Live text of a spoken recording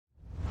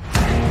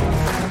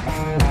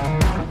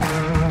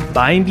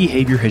Buying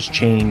behavior has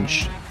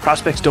changed.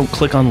 Prospects don't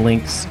click on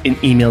links in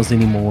emails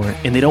anymore,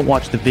 and they don't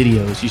watch the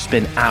videos you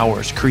spend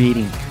hours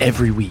creating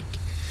every week.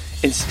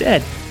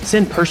 Instead,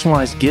 send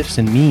personalized gifts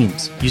and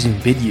memes using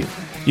Vidyou.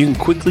 You can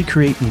quickly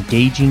create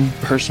engaging,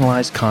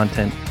 personalized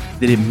content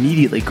that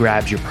immediately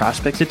grabs your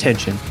prospect's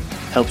attention,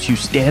 helps you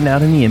stand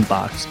out in the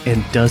inbox,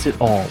 and does it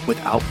all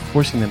without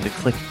forcing them to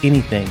click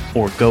anything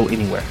or go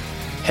anywhere.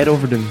 Head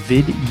over to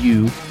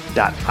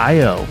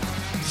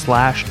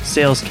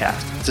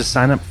vidyou.io/salescast to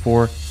sign up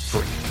for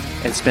free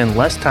and spend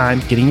less time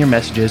getting your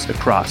messages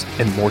across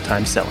and more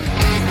time selling.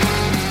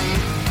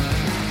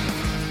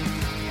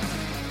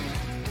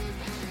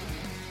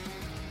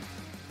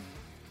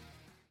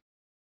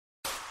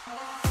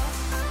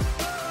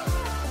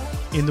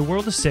 In the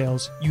world of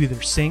sales, you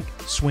either sink,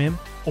 swim,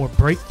 or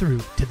break through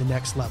to the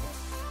next level.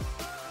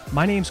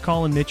 My name's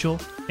Colin Mitchell,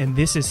 and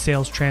this is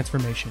Sales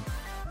Transformation,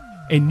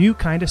 a new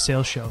kind of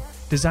sales show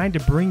designed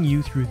to bring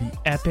you through the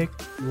epic,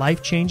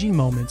 life-changing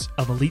moments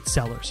of elite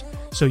sellers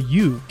so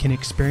you can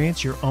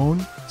experience your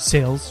own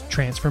sales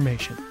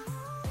transformation.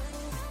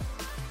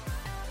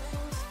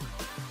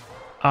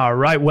 All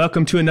right,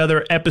 welcome to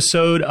another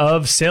episode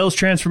of Sales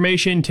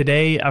Transformation.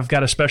 Today, I've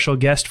got a special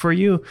guest for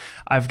you.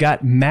 I've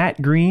got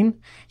Matt Green.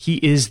 He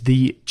is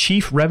the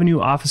Chief Revenue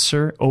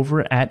Officer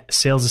over at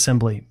Sales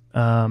Assembly,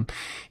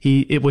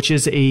 which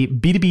is a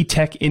B2B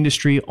tech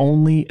industry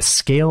only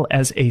scale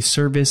as a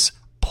service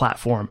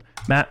platform.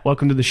 Matt,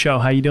 welcome to the show.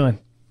 How you doing?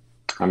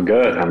 I'm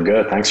good.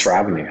 Thanks for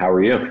having me. How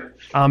are you?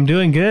 I'm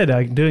doing good.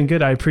 I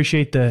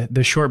appreciate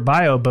the short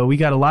bio, but we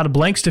got a lot of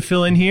blanks to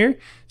fill in here.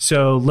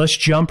 So let's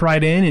jump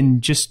right in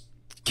and just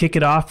kick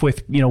it off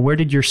with, where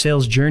did your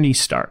sales journey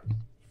start?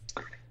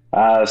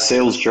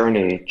 Sales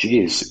journey,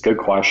 geez, good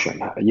question.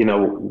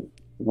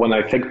 When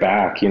I think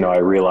back, I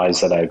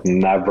realize that I've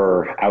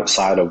never,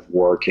 outside of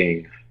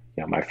working,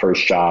 my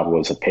first job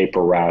was a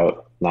paper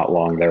route, not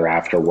long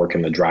thereafter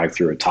working the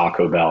drive-thru at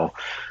Taco Bell.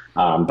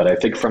 But I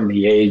think from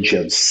the age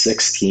of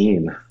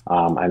 16,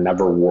 I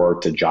never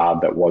worked a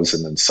job that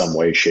wasn't in some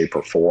way, shape,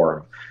 or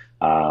form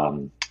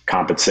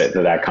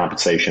that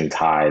compensation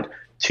tied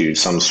to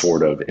some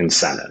sort of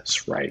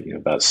incentives, right?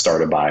 That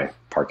started by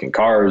parking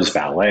cars,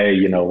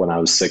 valet, when I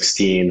was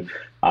 16.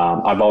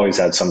 I've always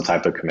had some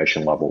type of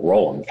commission level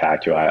role. In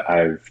fact,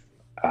 I've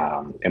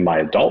in my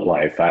adult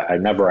life, I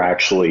never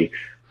actually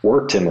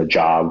worked in a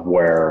job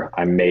where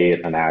I made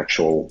an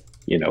actual,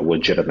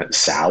 legitimate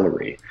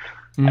salary.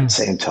 I'd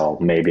say until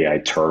maybe I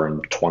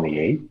turned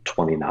 28,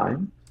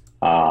 29.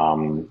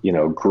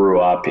 Grew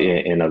up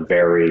in a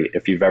very,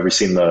 if you've ever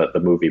seen the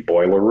movie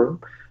Boiler Room,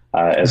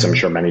 as I'm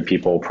sure many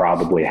people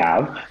probably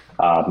have,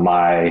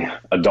 my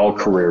adult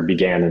career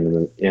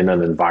began in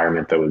an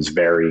environment that was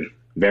very,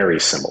 very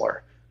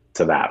similar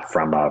to that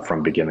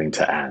from beginning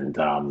to end,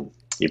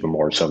 even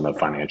more so in the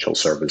financial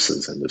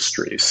services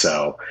industry.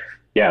 So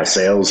yeah,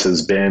 sales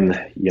has been,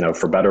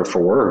 for better or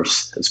for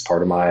worse, as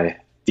part of my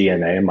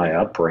DNA and my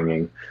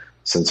upbringing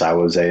since I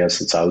was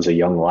a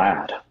young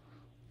lad.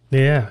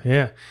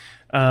 Yeah.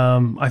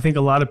 I think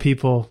a lot of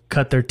people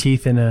cut their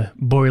teeth in a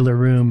boiler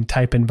room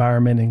type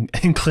environment,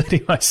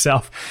 including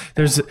myself.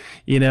 There's,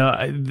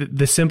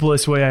 the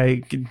simplest way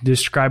I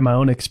describe my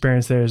own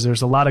experience there is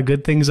there's a lot of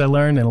good things I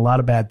learned and a lot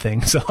of bad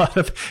things, a lot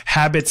of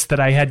habits that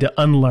I had to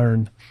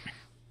unlearn.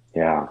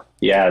 Yeah,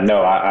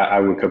 no, I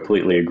would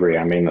completely agree.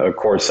 I mean, of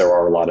course, there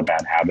are a lot of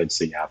bad habits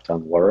that you have to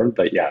unlearn,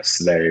 but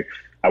yes,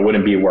 I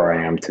wouldn't be where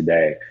I am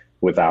today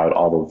without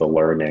all of the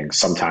learning,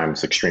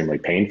 sometimes extremely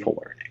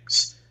painful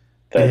learnings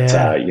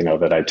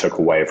that I took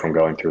away from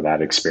going through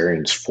that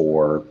experience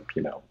for,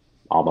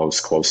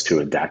 almost close to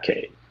a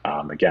decade.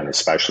 Again,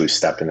 especially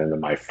stepping into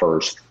my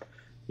first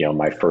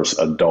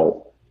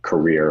adult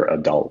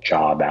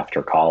job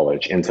after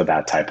college into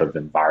that type of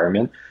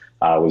environment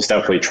was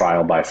definitely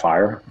trial by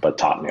fire, but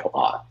taught me a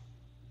lot.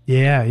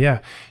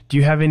 Yeah. Do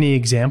you have any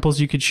examples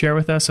you could share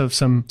with us of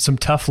some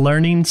tough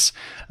learnings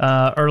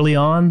early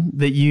on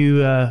that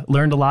you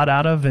learned a lot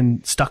out of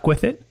and stuck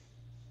with it?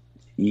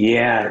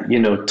 Yeah,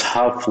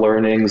 tough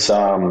learnings.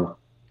 That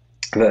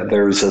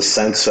there's a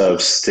sense of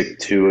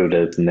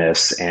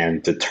stick-to-itiveness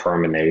and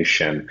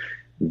determination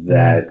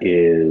that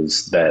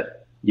is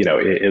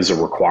a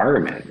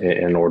requirement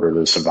in order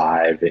to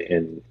survive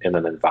in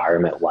an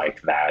environment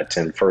like that.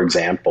 And for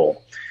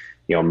example,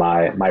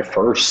 my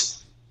first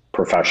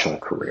professional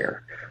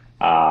career,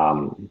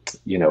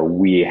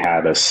 we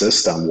had a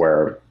system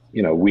where,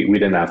 we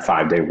didn't have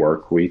 5-day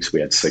work weeks.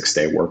 We had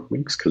 6-day work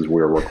weeks because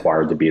we were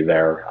required to be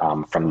there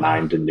from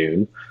 9 to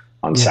noon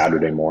on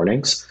Saturday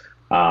mornings.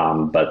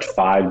 But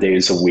 5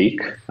 days a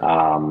week,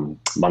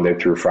 Monday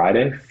through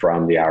Friday,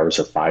 from the hours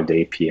of 5 to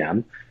 8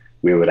 p.m.,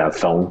 we would have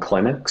phone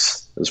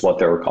clinics, is what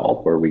they were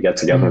called, where we get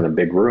together in a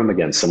big room,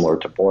 again, similar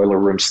to boiler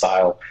room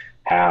style,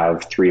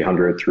 have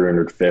 300,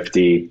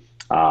 350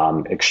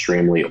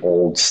 extremely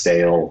old,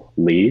 stale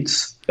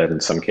leads that in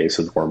some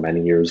cases were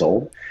many years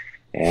old.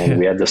 And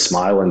we had to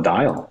smile and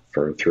dial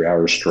for 3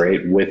 hours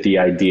straight with the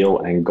ideal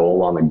and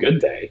goal on a good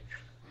day,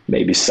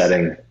 maybe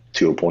setting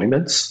 2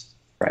 appointments,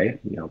 right?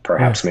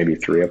 Perhaps maybe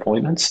 3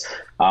 appointments.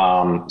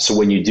 So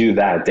when you do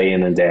that day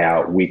in and day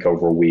out, week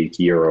over week,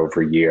 year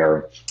over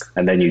year,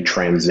 and then you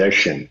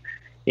transition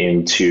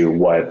into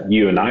what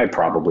you and I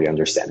probably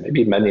understand,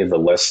 maybe many of the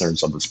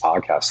listeners of this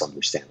podcast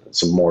understand,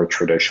 it's a more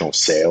traditional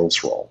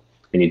sales role.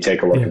 And you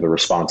take a look at the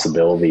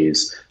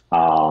responsibilities,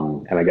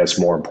 and I guess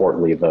more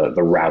importantly,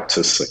 the route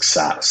to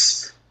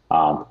success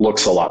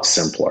looks a lot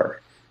simpler,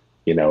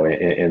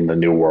 in the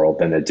new world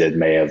than it did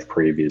may have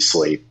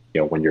previously,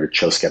 when you're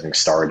just getting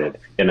started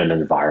in an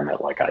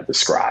environment like I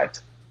described.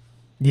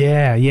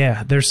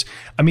 Yeah. There's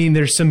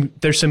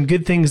some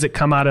good things that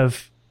come out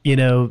of,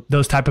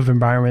 those type of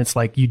environments.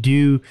 Like you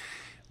do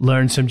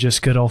learn some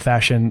just good old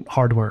fashioned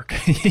hard work,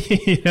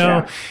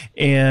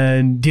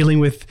 and dealing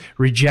with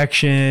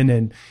rejection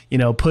and,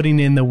 putting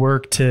in the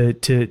work to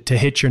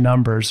hit your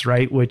numbers,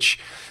 right? Which,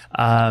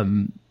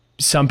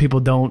 some people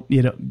don't,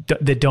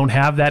 that don't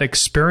have that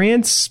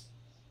experience.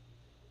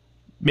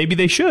 Maybe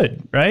they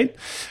should, right?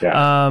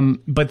 Yeah.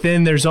 But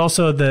then there's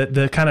also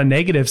the kind of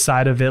negative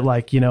side of it.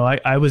 Like,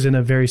 I was in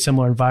a very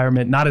similar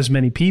environment, not as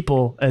many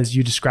people as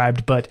you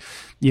described, but,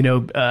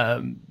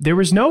 there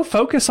was no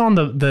focus on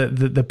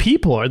the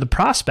people or the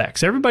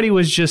prospects. Everybody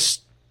was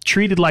just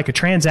treated like a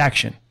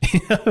transaction.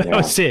 That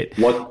was it.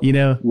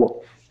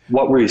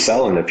 What were you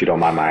selling, if you don't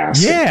mind my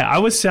asking? Yeah, I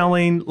was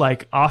selling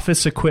like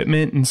office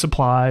equipment and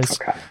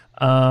supplies. Okay.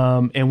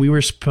 And we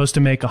were supposed to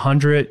make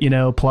 100,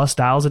 plus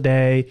dials a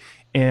day.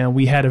 And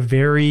we had a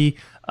very,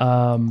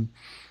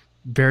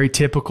 very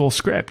typical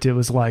script. It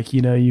was like,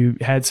 you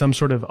had some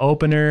sort of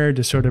opener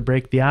to sort of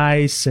break the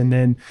ice, and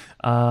then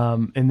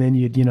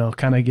you'd,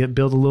 kind of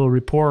build a little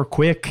rapport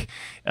quick.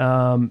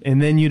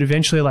 And then you'd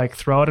eventually like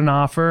throw out an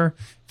offer.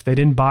 If they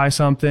didn't buy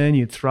something,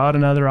 you'd throw out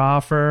another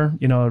offer,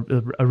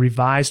 a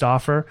revised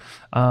offer.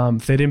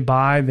 If they didn't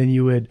buy, then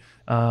you would,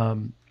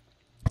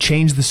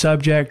 change the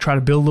subject, try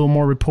to build a little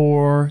more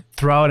rapport,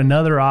 throw out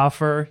another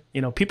offer.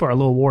 People are a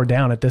little wore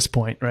down at this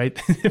point, right?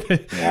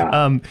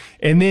 Yeah.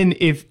 And then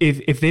if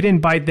they didn't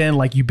bite, then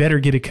like you better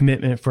get a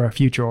commitment for a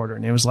future order.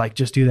 And it was like,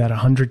 just do that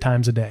 100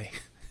 times a day.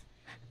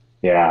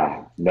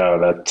 Yeah, no,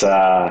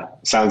 that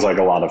sounds like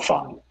a lot of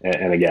fun.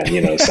 And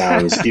again,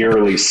 sounds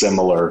eerily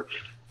similar.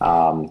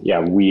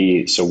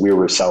 We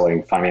were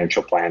selling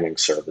financial planning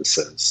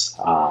services.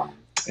 And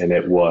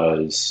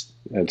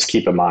let's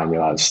keep in mind,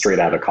 I was straight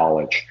out of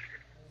college.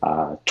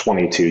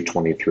 22,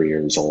 23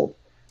 years old,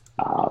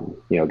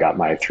 got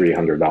my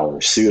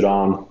 $300 suit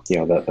on,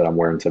 that I'm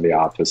wearing to the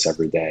office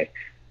every day.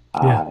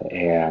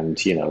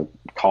 And,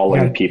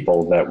 calling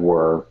people that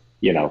were,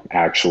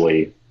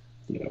 actually,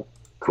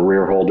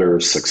 career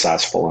holders,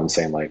 successful, and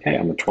saying like, hey,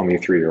 I'm a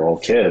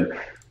 23-year-old kid.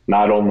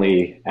 Not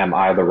only am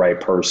I the right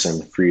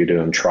person for you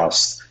to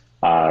entrust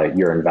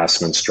your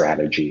investment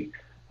strategy,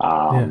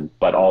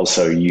 but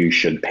also you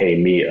should pay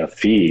me a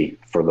fee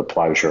for the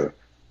pleasure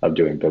of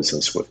doing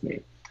business with me.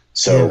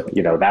 So,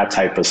 that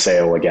type of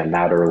sale, again,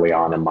 that early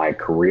on in my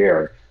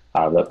career,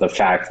 the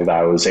fact that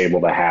I was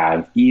able to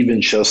have even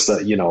just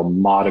a,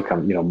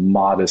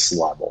 modest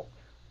level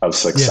of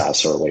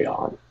success early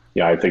on,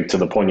 I think to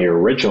the point of your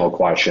original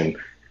question,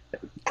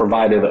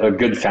 provided a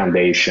good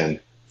foundation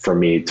for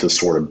me to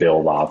sort of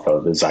build off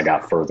of as I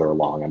got further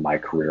along in my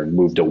career and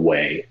moved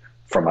away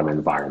from an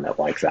environment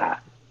like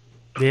that.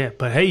 Yeah,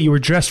 but hey, you were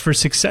dressed for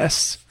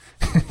success.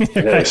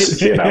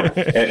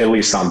 At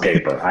least on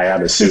paper, I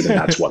had a suit, and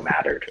that's what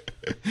mattered.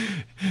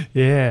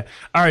 Yeah.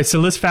 All right. So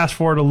let's fast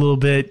forward a little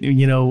bit.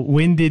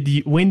 When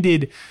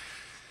did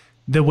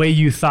the way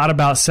you thought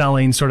about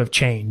selling sort of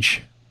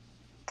change?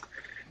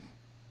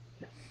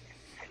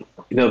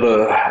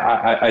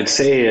 I'd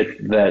say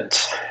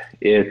that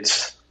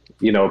it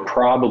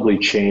probably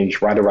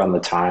changed right around the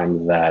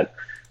time that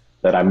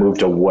I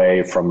moved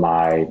away from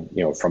my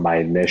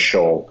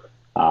initial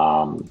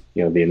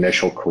the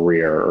initial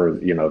career, or,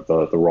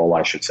 the role,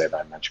 I should say, that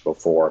I mentioned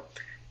before,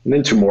 and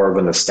into more of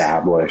an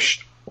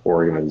established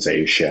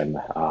organization,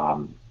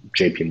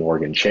 JP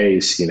Morgan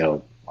Chase,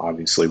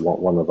 obviously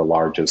one of the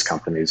largest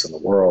companies in the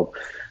world.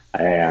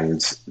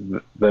 And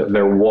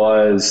there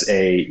was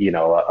a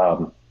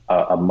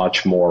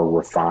much more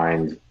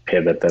refined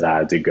pivot that I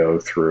had to go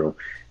through.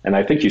 And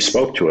I think you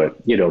spoke to it,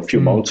 a few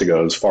moments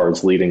ago, as far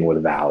as leading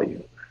with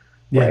value.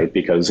 Right,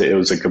 because it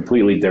was a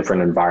completely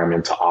different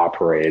environment to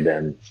operate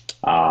in.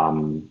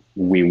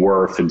 We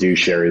were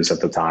fiduciaries at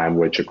the time,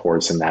 which, of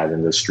course, in that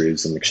industry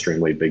is an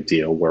extremely big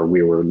deal, where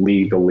we were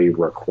legally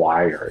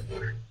required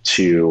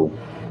to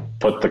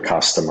put the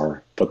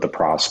customer, put the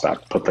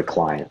prospect, put the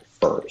client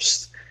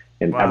first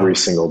in every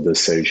single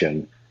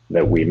decision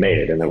that we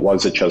made. And it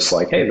wasn't just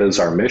like, hey, this is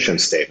our mission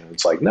statement.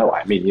 It's like, no,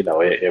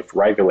 if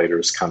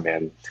regulators come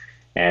in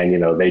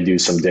and, they do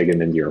some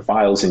digging into your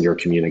files and your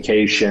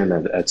communication,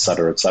 and et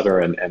cetera,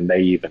 and they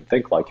even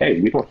think like, hey,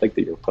 we don't think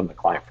that you're putting the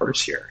client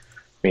first here.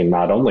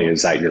 Not only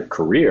is that your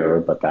career,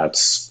 but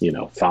that's,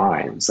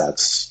 fines,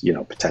 that's,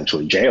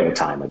 potentially jail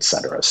time, et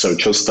cetera. So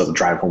just to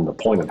drive home the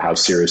point of how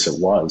serious it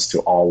was to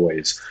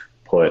always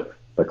put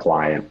the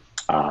client,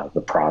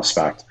 the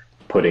prospect,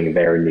 putting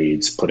their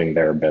needs, putting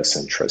their best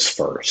interests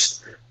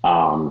first.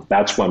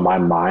 That's when my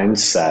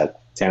mindset,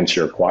 to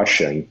answer your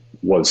question,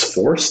 was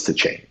forced to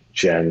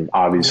change. And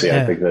obviously,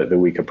 I think that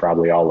we could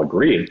probably all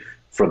agree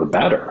for the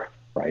better,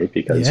 right?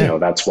 Because,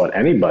 that's what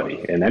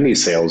anybody in any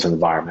sales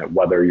environment,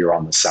 whether you're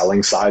on the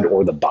selling side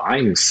or the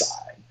buying side,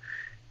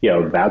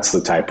 that's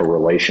the type of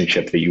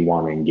relationship that you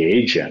want to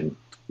engage in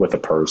with a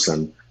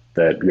person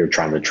that you're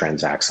trying to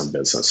transact some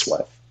business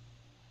with.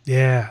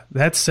 Yeah,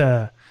 that's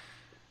kind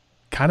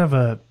of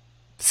a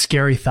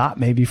scary thought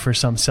maybe for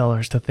some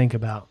sellers to think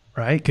about,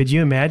 right? Could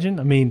you imagine?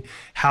 I mean,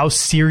 how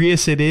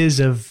serious it is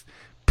of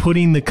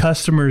putting the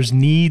customer's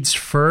needs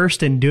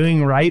first and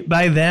doing right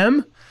by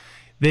them.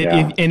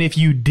 If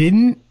you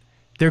didn't,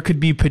 there could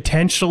be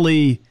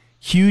potentially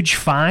huge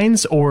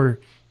fines or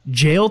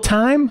jail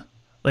time.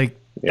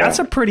 That's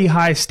a pretty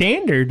high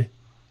standard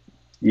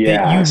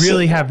that you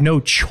really have no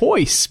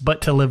choice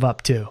but to live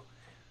up to.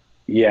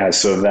 Yeah,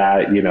 so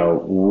that,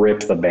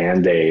 rip the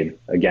Band-Aid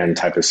again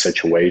type of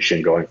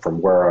situation, going from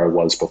where I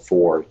was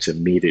before to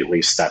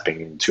immediately stepping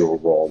into a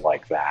role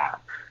like that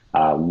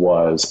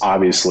was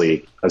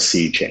obviously a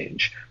sea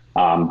change.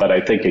 But I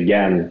think,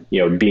 again,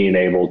 being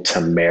able to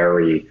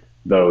marry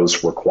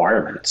those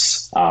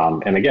requirements.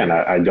 And again,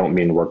 I don't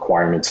mean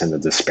requirements in the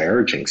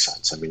disparaging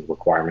sense. I mean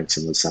requirements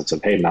in the sense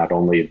of, hey, not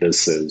only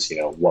this is,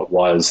 what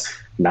was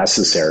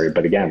necessary,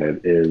 but again,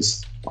 it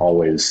is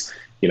always,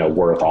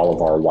 worth all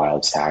of our while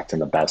to act in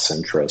the best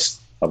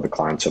interest of the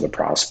clients or the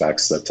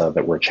prospects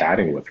that we're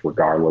chatting with,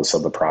 regardless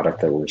of the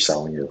product that we're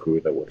selling or who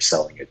that we're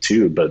selling it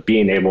to. But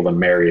being able to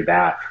marry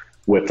that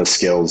with the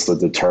skills, the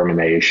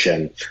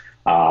determination,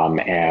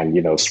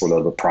 and, sort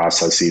of the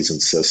processes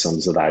and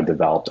systems that I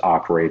developed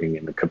operating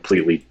in a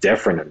completely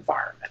different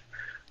environment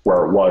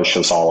where it was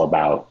just all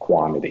about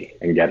quantity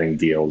and getting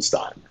deals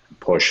done,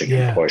 pushing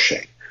and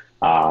pushing.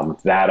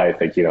 That I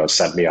think,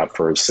 set me up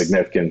for a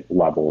significant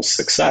level of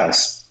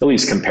success, at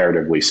least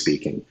comparatively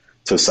speaking,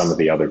 to some of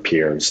the other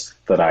peers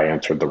that I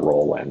entered the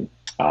role in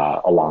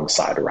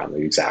alongside around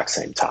the exact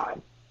same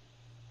time.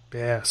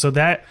 Yeah. So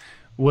that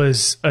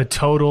was a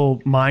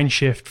total mind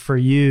shift for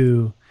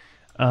you.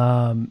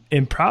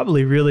 And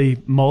probably really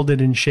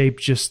molded and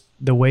shaped just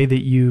the way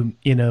that you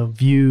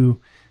view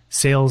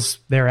sales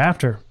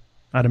thereafter,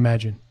 I'd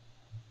imagine.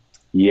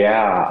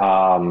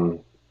 Yeah,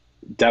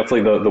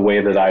 definitely the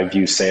way that I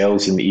view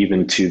sales, and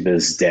even to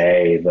this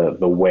day,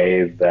 the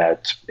way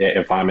that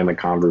if I'm in a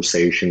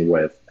conversation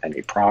with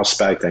any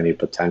prospect, any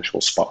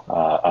potential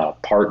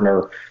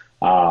partner,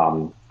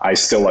 I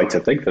still like to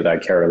think that I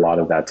carry a lot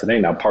of that today.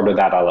 Now, part of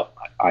that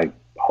I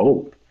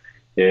hope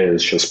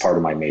is just part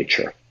of my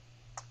nature.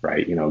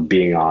 Right.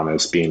 Being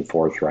honest, being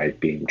forthright,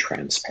 being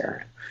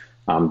transparent.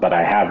 But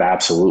I have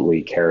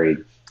absolutely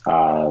carried,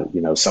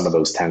 some of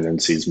those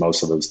tendencies,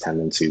 most of those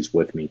tendencies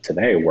with me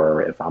today,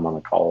 where if I'm on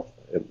a call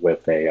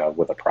with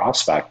a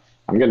prospect,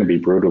 I'm going to be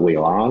brutally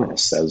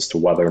honest as to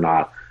whether or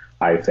not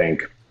I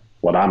think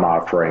what I'm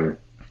offering,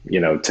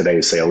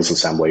 today's sales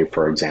assembly,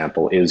 for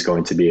example, is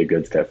going to be a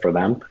good fit for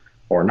them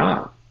or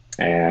not.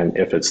 And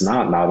if it's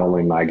not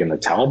only am I going to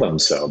tell them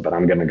so, but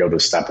I'm going to go the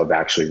step of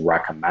actually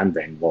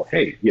recommending, well,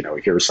 hey,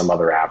 here's some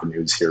other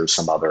avenues, here's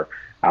some other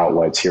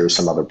outlets, here's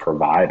some other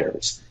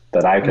providers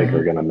that I think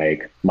are going to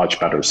make much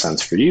better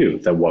sense for you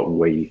than what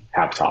we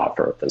have to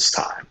offer at this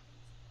time.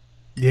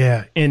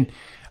 Yeah. And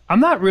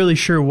I'm not really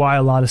sure why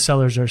a lot of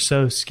sellers are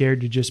so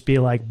scared to just be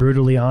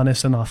brutally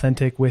honest and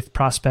authentic with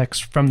prospects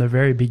from the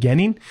very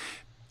beginning.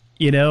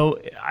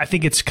 I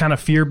think it's kind of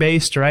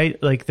fear-based, right?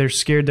 They're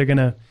scared they're going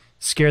to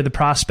scare the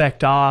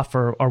prospect off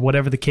or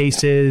whatever the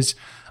case is.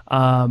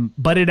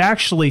 But it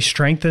actually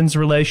strengthens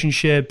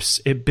relationships.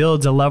 It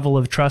builds a level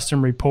of trust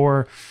and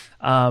rapport.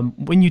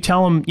 When you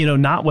tell them,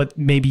 not what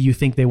maybe you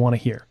think they want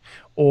to hear,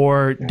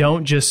 or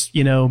don't just,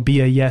 be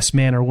a yes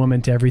man or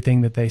woman to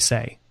everything that they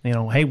say.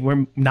 Hey,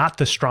 we're not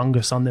the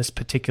strongest on this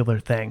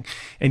particular thing.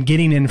 And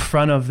getting in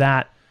front of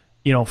that,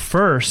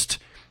 first,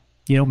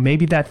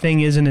 maybe that thing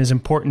isn't as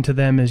important to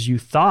them as you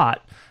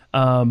thought.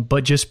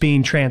 But just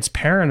being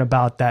transparent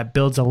about that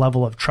builds a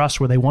level of trust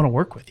where they want to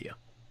work with you.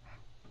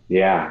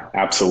 Yeah,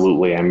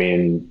 absolutely. I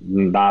mean,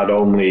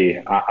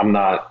 I'm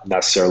not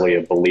necessarily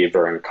a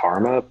believer in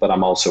karma, but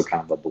I'm also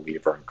kind of a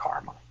believer in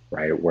karma,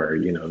 right? Where,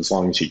 as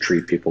long as you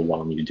treat people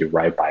well and you do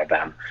right by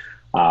them,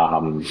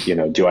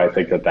 do I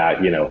think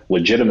that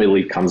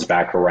legitimately comes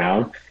back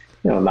around?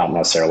 Not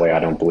necessarily. I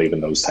don't believe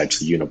in those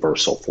types of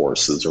universal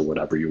forces or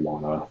whatever you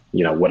want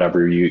to,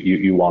 whatever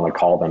you want to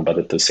call them. But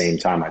at the same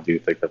time, I do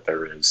think that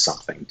there is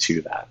something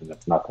to that. And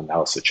if nothing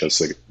else, it's just,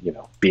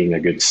 being a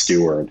good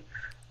steward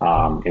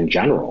in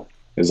general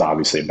is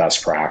obviously a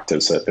best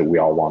practice that we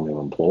all want to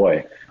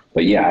employ.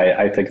 But yeah,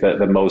 I think that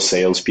most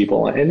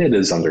salespeople, and it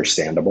is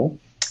understandable,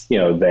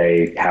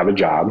 they have a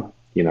job,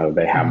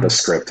 they have the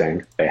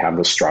scripting, they have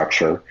the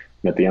structure,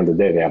 and at the end of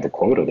the day, they have a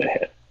quota to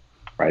hit.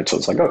 Right. So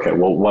it's okay,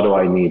 well, what do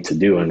I need to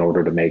do in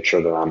order to make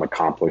sure that I'm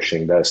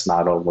accomplishing this,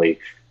 not only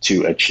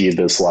to achieve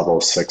this level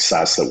of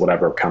success that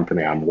whatever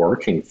company I'm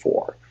working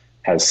for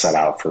has set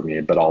out for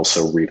me, but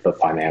also reap the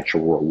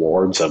financial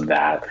rewards of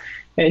that.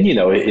 And,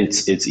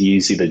 it's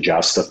easy to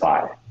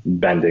justify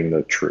bending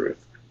the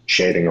truth,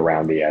 shading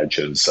around the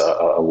edges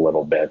a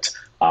little bit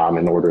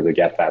in order to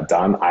get that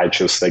done. I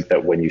just think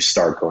that when you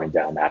start going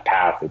down that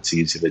path, it's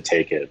easy to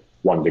take it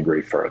 1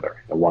 degree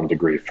further, 1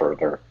 degree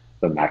further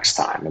the next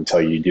time,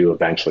 until you do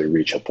eventually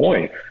reach a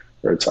point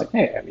where it's like,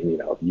 hey, I mean,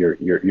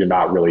 you're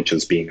not really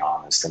just being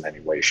honest in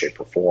any way, shape,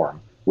 or form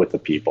with the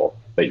people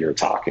that you're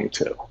talking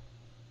to.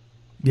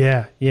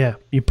 Yeah.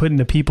 You're putting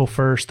the people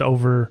first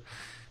over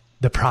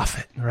the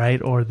profit,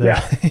 right? Or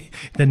the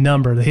the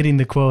number, the hitting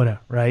the quota,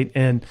 right?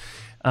 And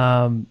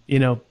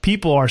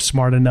people are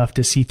smart enough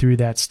to see through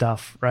that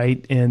stuff,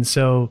 right? And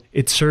so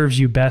it serves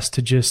you best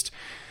to just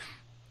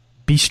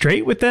be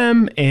straight with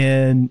them.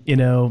 And,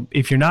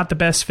 if you're not the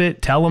best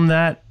fit, tell them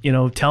that,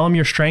 tell them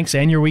your strengths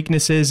and your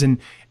weaknesses, and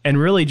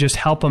really just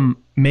help them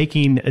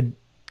making a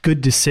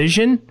good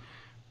decision,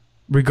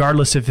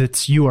 regardless if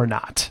it's you or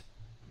not.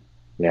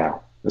 Yeah.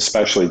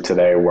 Especially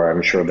today, where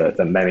I'm sure that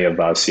many of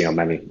us,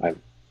 I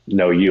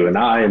know you and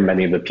I, and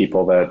many of the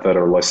people that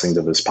are listening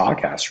to this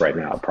podcast right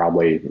now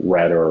probably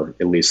read or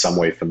at least some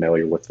way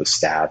familiar with the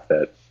stat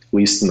that, at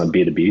least in the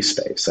B2B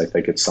space, I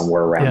think it's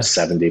somewhere around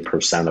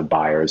 70% of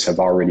buyers have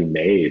already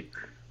made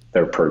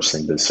their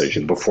purchasing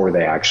decision before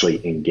they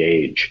actually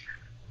engage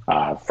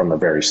from the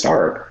very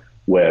start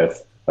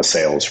with a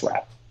sales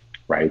rep,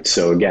 right?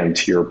 So again,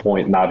 to your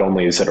point, not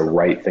only is it the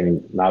right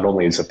thing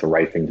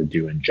to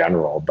do in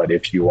general, but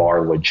if you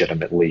are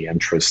legitimately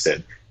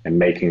interested in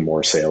making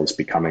more sales,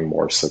 becoming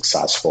more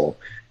successful,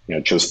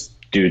 just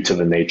due to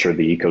the nature of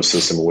the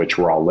ecosystem in which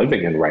we're all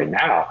living in right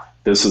now,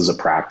 this is a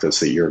practice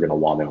that you're going to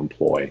want to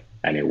employ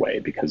anyway,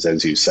 because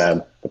as you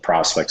said, the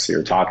prospects that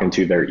you're talking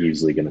to, they're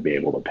easily going to be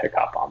able to pick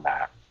up on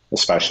that,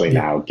 especially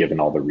now, given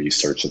all the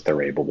research that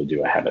they're able to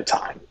do ahead of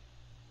time.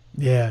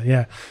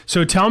 Yeah.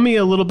 So tell me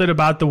a little bit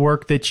about the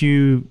work that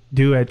you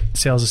do at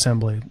Sales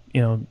Assembly.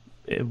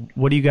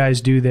 What do you guys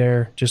do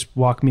there? Just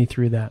walk me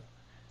through that.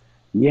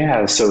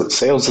 Yeah, so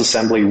Sales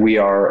Assembly, we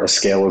are a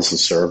scale as a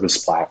service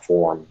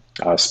platform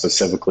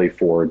specifically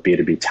for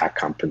B2B tech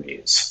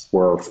companies.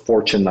 We're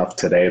fortunate enough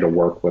today to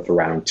work with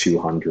around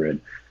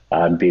 200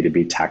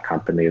 B2B tech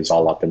companies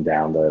all up and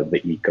down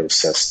the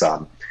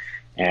ecosystem.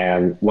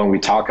 And when we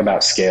talk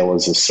about scale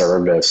as a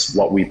service,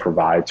 what we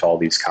provide to all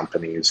these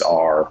companies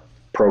are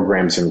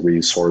programs and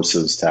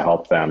resources to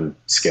help them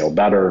scale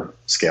better,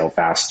 scale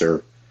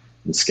faster,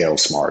 and scale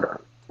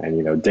smarter.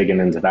 And, digging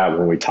into that,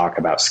 when we talk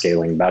about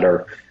scaling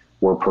better,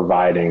 we're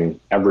providing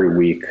every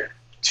week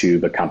to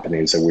the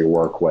companies that we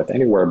work with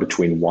anywhere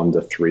between 1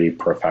 to 3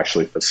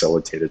 professionally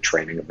facilitated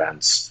training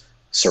events,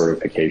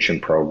 certification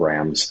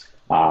programs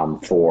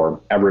for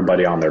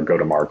everybody on their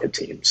go-to-market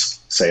teams,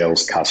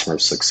 sales, customer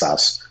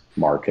success,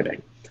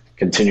 marketing.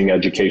 Continuing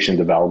education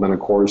development, of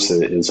course,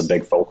 is a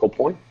big focal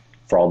point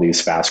for all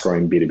these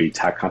fast-growing B2B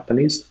tech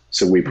companies.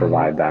 So we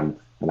provide them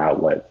an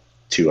outlet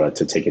to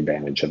take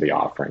advantage of the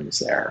offerings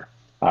there.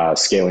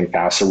 Scaling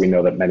faster, we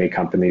know that many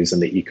companies in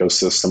the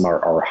ecosystem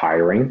are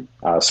hiring,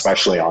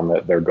 especially on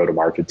their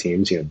go-to-market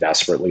teams,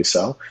 desperately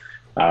so.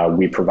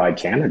 We provide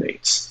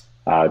candidates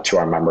to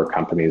our member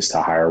companies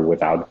to hire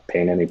without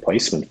paying any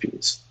placement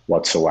fees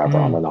whatsoever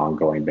on an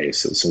ongoing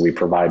basis. And we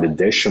provide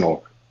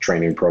additional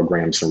training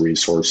programs and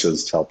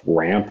resources to help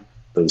ramp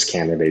those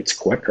candidates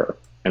quicker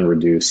and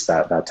reduce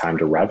that time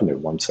to revenue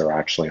once they're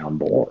actually on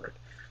board.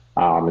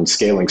 And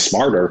scaling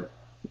smarter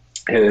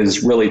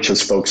is really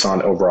just focus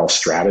on overall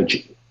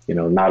strategy.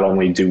 Not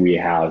only do we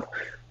have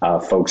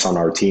folks on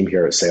our team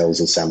here at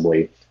Sales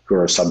Assembly who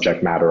are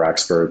subject matter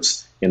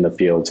experts in the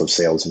fields of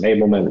sales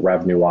enablement,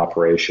 revenue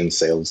operations,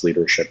 sales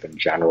leadership in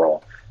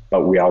general,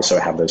 but we also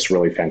have this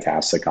really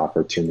fantastic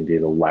opportunity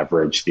to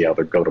leverage the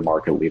other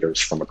go-to-market leaders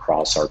from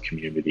across our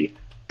community,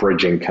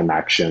 bridging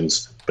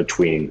connections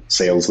between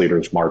sales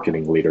leaders,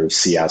 marketing leaders,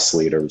 CS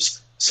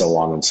leaders, so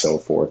on and so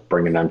forth,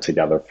 bringing them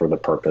together for the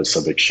purpose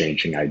of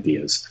exchanging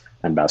ideas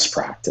and best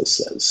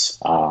practices.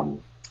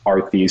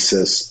 Our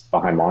thesis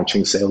behind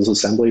launching Sales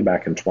Assembly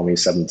back in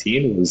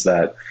 2017 was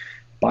that,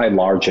 by and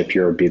large, if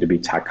you're a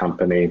B2B tech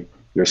company,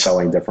 you're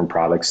selling different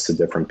products to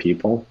different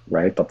people,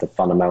 right? But the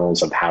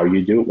fundamentals of how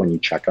you do it when you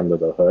check under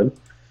the hood,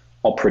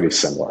 all pretty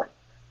similar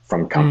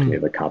from company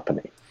to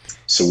company.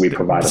 So we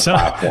provide a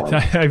platform.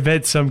 I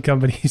bet some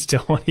companies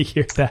don't want to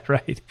hear that,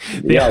 right?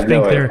 They all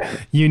think they're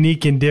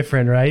unique and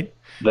different, right?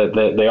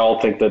 They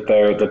all think that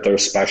they're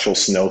special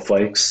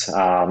snowflakes.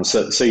 I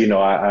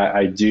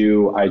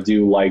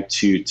do like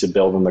to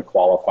build in the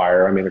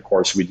qualifier. I mean, of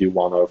course, we do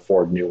want to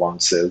afford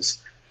nuances,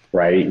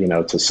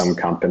 right? To some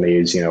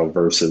companies,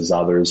 versus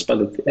others.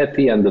 But at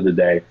the end of the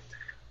day,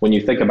 when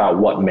you think about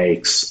what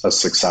makes a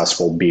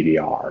successful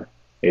BDR,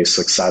 a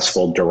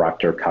successful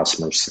director of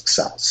customer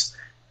success,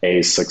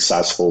 a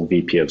successful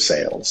VP of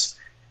sales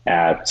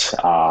at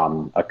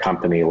a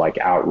company like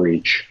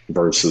Outreach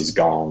versus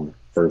Gong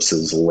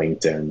versus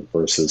LinkedIn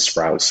versus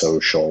Sprout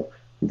Social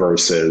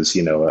versus,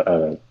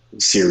 a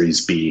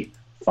Series B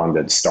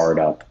funded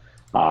startup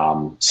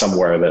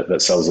somewhere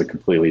that sells a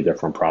completely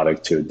different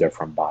product to a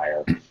different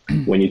buyer.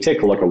 When you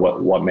take a look at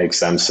what makes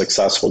them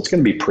successful, it's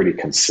going to be pretty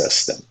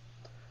consistent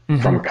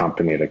from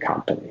company to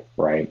company,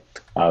 right?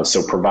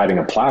 So providing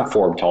a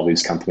platform to all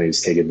these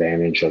companies take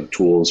advantage of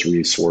tools,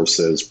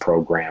 resources,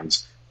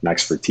 programs, and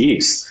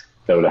expertise,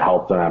 though, to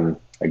help them,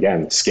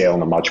 again, scale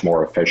in a much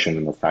more efficient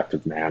and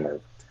effective manner.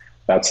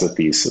 That's the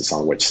thesis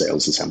on which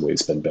Sales Assembly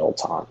has been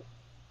built on.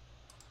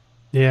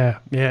 Yeah.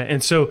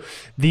 And so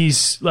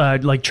these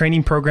like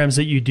training programs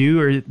that you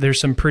do, there's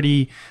some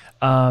pretty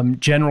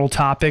general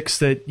topics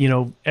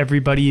that,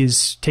 everybody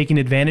is taking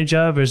advantage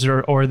of,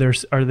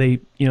 are they,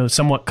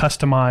 somewhat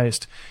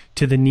customized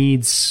to the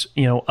needs,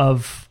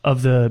 of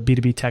the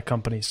B2B tech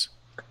companies?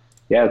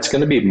 Yeah, it's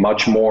going to be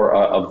much more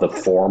of the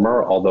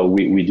former, although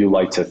we do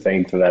like to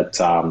think that,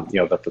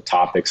 that the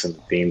topics and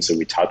the themes that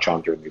we touch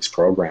on during these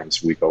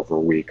programs week over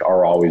week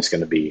are always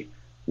going to be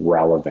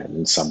relevant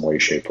in some way,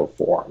 shape, or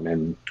form.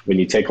 And when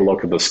you take a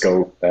look at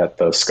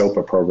the scope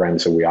of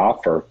programs that we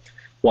offer,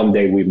 one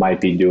day we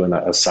might be doing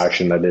a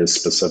session that is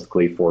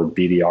specifically for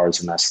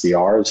BDRs and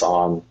SDRs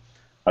on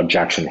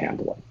objection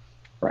handling,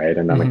 right?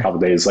 And then a couple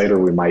of days later,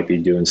 we might be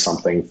doing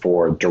something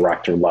for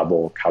director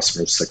level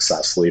customer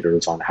success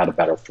leaders on how to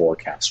better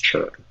forecast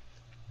churn,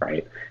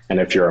 right? And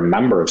if you're a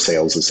member of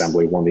Sales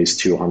Assembly, one of these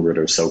 200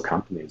 or so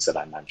companies that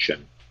I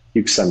mentioned,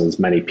 you can send as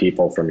many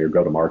people from your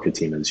go-to-market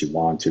team as you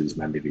want to as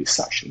many of these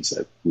sessions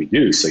that we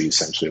do. So you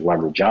essentially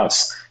leverage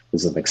us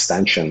as an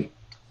extension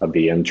of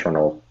the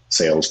internal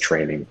sales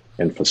training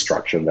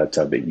infrastructure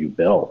that you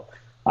build.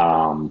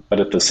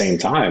 But at the same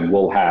time,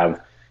 we'll have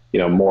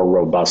more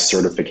robust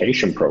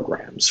certification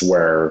programs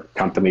where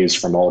companies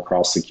from all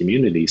across the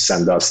community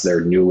send us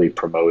their newly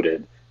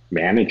promoted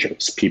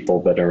managers,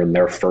 people that are in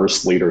their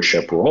first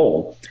leadership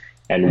role,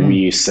 and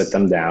we sit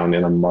them down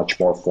in a much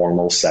more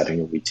formal setting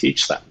and we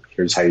teach them.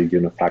 Here's how you do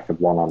an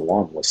effective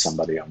one-on-one with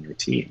somebody on your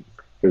team.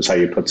 Here's how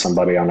you put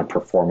somebody on a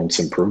performance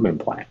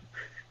improvement plan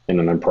in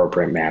an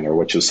appropriate manner,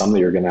 which is something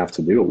you're going to have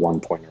to do at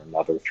one point or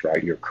another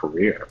throughout your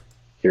career.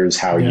 Here's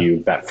how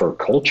you vet for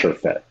culture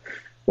fit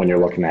when you're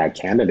looking to add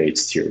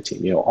candidates to your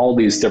team. All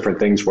these different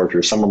things where if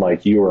you're someone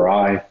like you or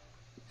I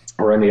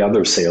or any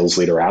other sales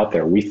leader out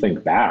there, we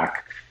think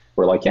back,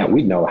 we're like, yeah,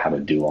 we know how to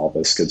do all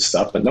this good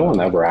stuff, but no one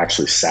ever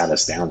actually sat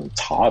us down and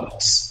taught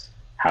us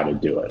how to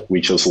do it.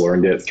 We just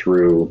learned it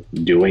through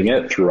doing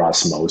it, through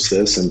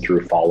osmosis, and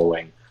through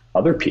following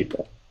other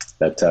people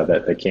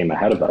that came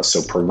ahead of us.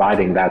 So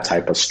providing that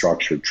type of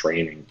structured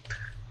training,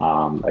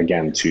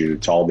 again, to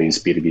all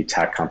these B2B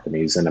tech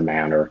companies in a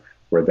manner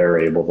where they're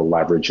able to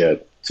leverage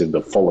it to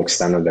the full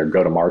extent of their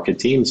go-to-market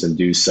teams and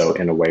do so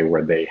in a way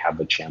where they have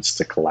the chance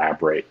to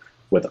collaborate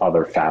with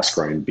other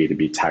fast-growing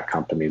B2B tech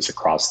companies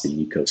across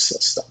the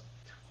ecosystem.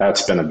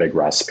 That's been a big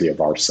recipe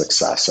of our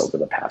success over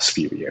the past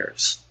few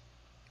years.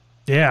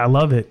 Yeah, I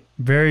love it.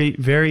 Very,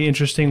 very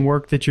interesting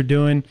work that you're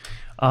doing.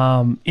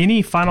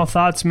 Any final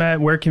thoughts, Matt?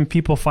 Where can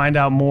people find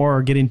out more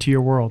or get into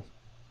your world?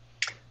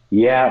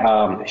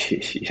 Yeah,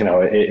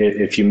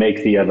 if you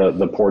make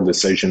the poor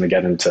decision to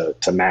get into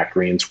Matt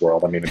Green's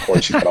world, of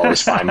course, you could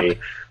always find me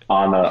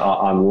on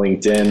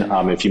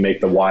LinkedIn. If you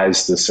make the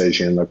wise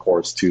decision, of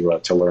course,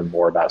 to learn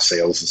more about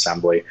Sales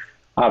Assembly,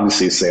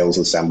 obviously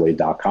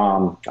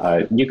salesassembly.com.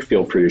 You can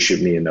feel free to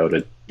shoot me a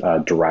note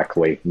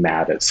directly,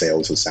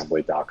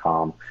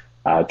 matt@salesassembly.com.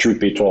 Truth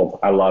be told,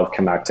 I love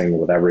connecting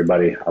with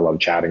everybody. I love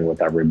chatting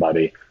with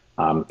everybody.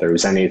 If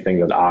there's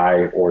anything that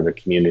I or the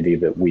community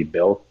that we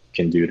built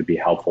can do to be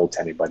helpful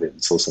to anybody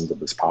that's listening to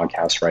this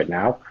podcast right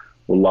now,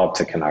 we'd love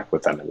to connect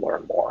with them and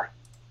learn more.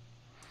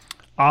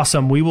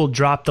 Awesome. We will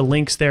drop the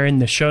links there in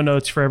the show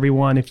notes for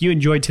everyone. If you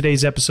enjoyed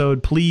today's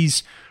episode,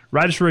 please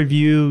write us a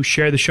review,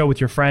 share the show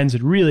with your friends.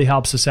 It really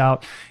helps us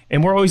out.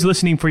 And we're always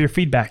listening for your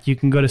feedback. You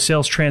can go to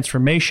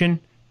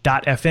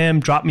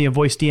salestransformation.fm, drop me a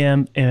voice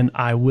DM, and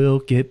I will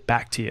get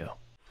back to you.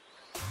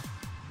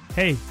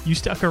 Hey, you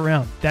stuck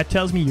around. That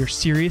tells me you're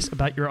serious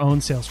about your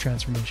own sales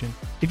transformation.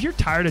 If you're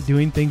tired of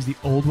doing things the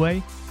old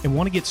way and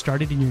want to get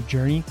started in your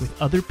journey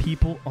with other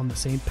people on the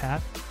same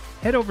path,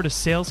 head over to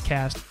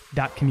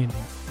salescast.community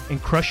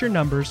and crush your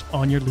numbers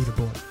on your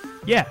leaderboard.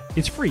 Yeah,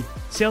 it's free,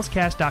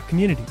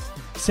 salescast.community.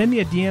 Send me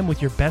a DM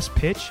with your best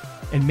pitch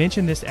and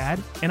mention this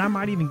ad, and I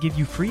might even give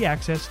you free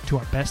access to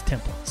our best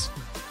templates.